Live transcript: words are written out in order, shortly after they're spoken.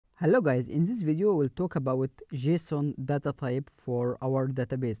Hello guys, in this video we'll talk about JSON data type for our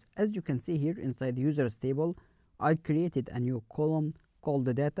database. As you can see here inside users table, I created a new column called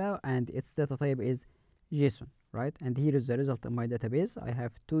the data and its data type is JSON, right? And here is the result in my database. I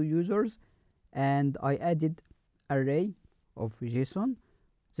have two users and I added array of JSON.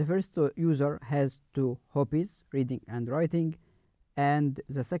 The first user has two hobbies, reading and writing, and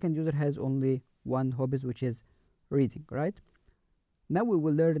the second user has only one hobbies, which is reading, right? Now we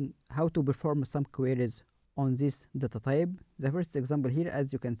will learn how to perform some queries on this data type. The first example here,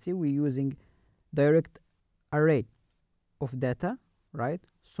 as you can see, we're using direct array of data, right?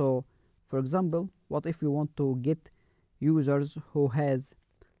 So for example, what if we want to get users who has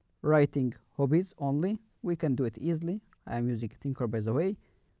writing hobbies only? We can do it easily. I'm using Tinker, by the way.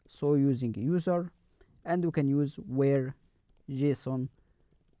 So using user, and we can use where JSON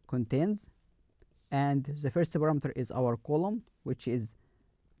contains, and the first parameter is our column, which is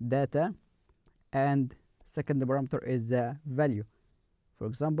data, and second parameter is the value, for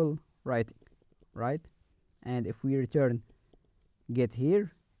example writing, right? And if we return get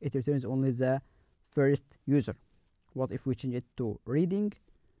here, it returns only the first user. What if we change it to reading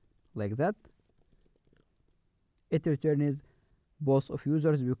like that? It returns both of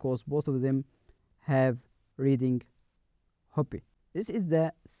users because both of them have reading hobby. This is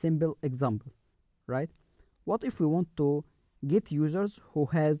the simple example, right? What if we want to get users who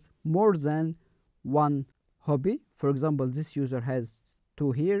has more than one hobby? For example, this user has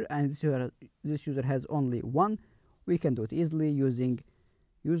two here and this user has only one. We can do it easily using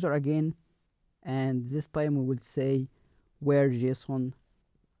user again, and this time we will say where JSON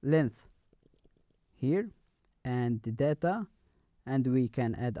length here and the data, and we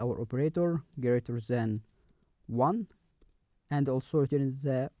can add our operator greater than 1, and also returns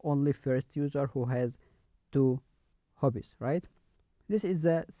the only first user who has two hobbies, right? This is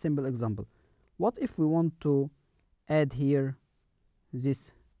a simple example. What if we want to add here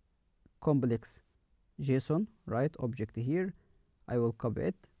this complex JSON, right, object here? I will copy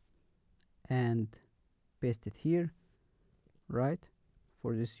it and paste it here, right,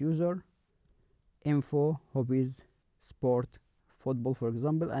 for this user, info, hobbies, sport, football, for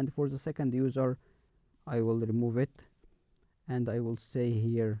example. And for the second user, I will remove it and I will say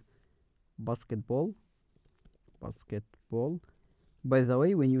here basketball. By the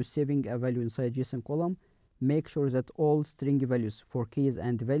way, when you're saving a value inside JSON column, make sure that all string values for keys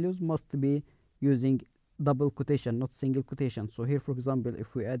and values must be using double quotation, not single quotation. So here, for example,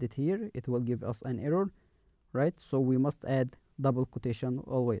 if we add it here, it will give us an error, right? So we must add double quotation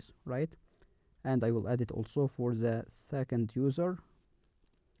always, right? And I will add it also for the second user.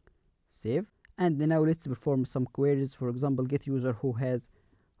 Save. And now let's perform some queries. For example, get user who has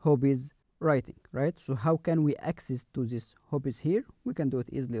hobbies writing, right? So how can we access to this hobbies here? We can do it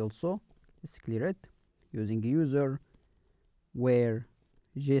easily also. Let's clear it using user where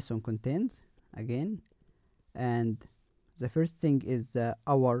JSON contains again, and the first thing is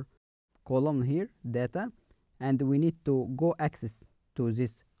our column here, data, and we need to go access to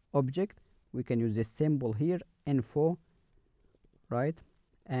this object. We can use this symbol here, info, right?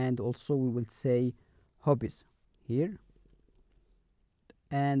 And also we will say hobbies here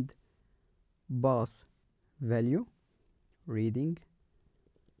and pass value reading,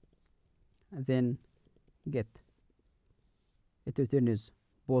 and then get. It returns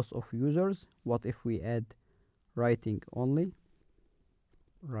both of users. What if we add writing only?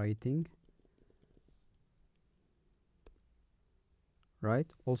 Writing, right?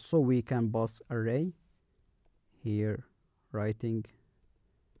 Also we can pass array here, writing.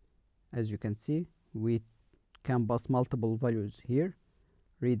 As you can see, we can pass multiple values here,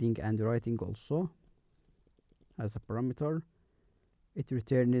 reading and writing also as a parameter. It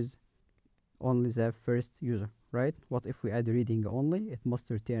returns only the first user, right? What if we add reading only? It must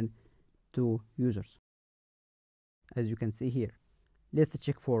return two users, as you can see here. Let's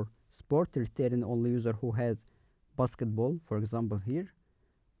check for sport, return only user who has basketball, for example here.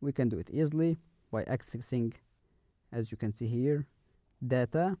 We can do it easily by accessing, as you can see here,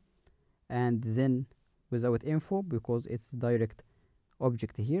 data, and then without info, because it's direct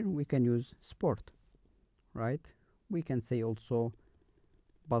object here, we can use sport, right? We can say also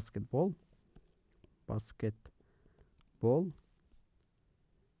basketball,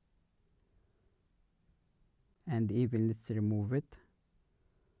 and even let's remove it,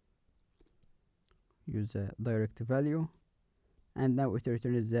 use a direct value, and now it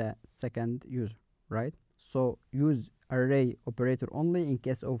returns the second user, right? So use array operator only in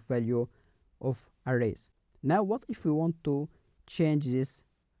case of value of arrays. Now what if we want to change this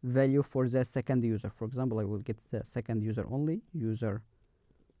value for the second user? For example, I will get the second user only, user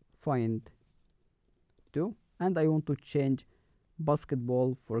find to, and I want to change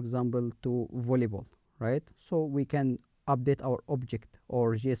basketball, for example, to volleyball, right? So we can update our object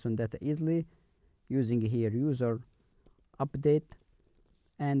or JSON data easily using here user update,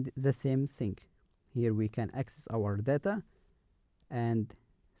 and the same thing. Here we can access our data, and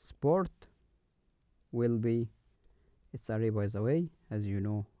sport will be its array, by the way, as you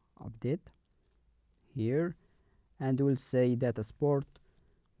know, update here, and we'll say data sport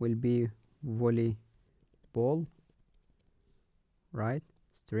will be volleyball, right?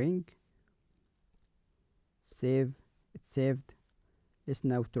 String, save, it's saved. Let's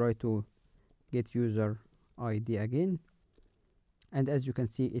now try to get user ID again, and as you can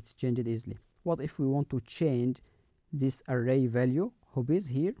see, it's changed easily. What if we want to change this array value hobbies?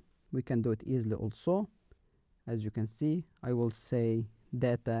 Here we can do it easily also. As you can see, I will say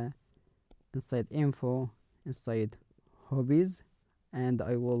data inside info inside hobbies, and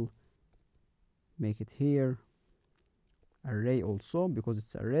I will make it here array also because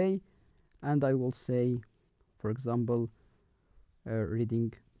it's array, and I will say, for example,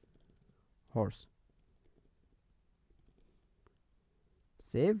 reading horse.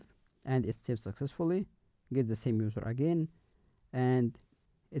 Save, and it's saved successfully. Get the same user again, and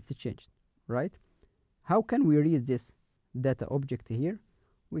it's changed, right? How can we read this data object here?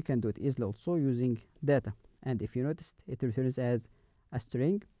 We can do it easily also using data, and if you noticed, it returns as a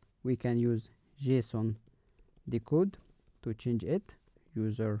string. We can use JSON decode to change it.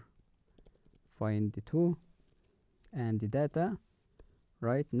 User find to, and the data.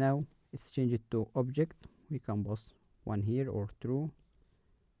 Right now it's changed to object. We can pass one here or true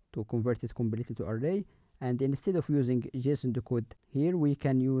to convert it completely to array, and instead of using JSON decode here, we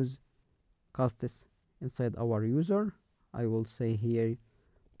can use castes inside our user. I will say here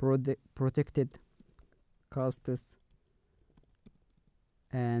protected castes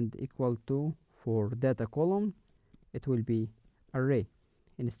and equal to, for data column it will be array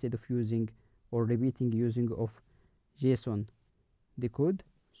instead of using or repeating using of JSON decode.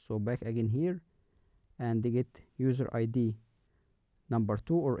 So back again here, and get user ID number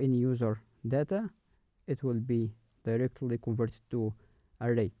 2 or any user data, it will be directly converted to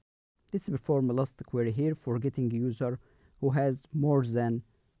array. Let's perform a last query here for getting user who has more than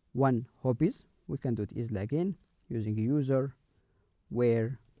one hobbies. We can do it easily again using user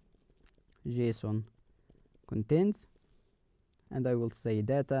where JSON contains, and I will say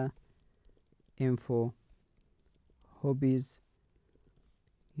data info hobbies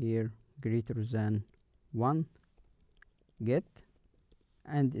here greater than 1 get,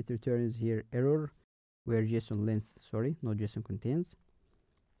 and it returns here error where JSON length, sorry, not JSON contains.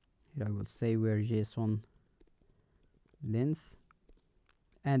 Here I will say where JSON length,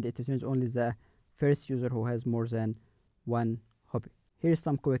 and it returns only the first user who has more than one hobby. Here's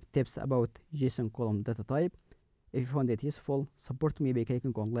some quick tips about JSON column data type. If you found it useful, support me by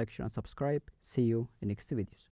clicking on like, share, and subscribe. See you in next videos.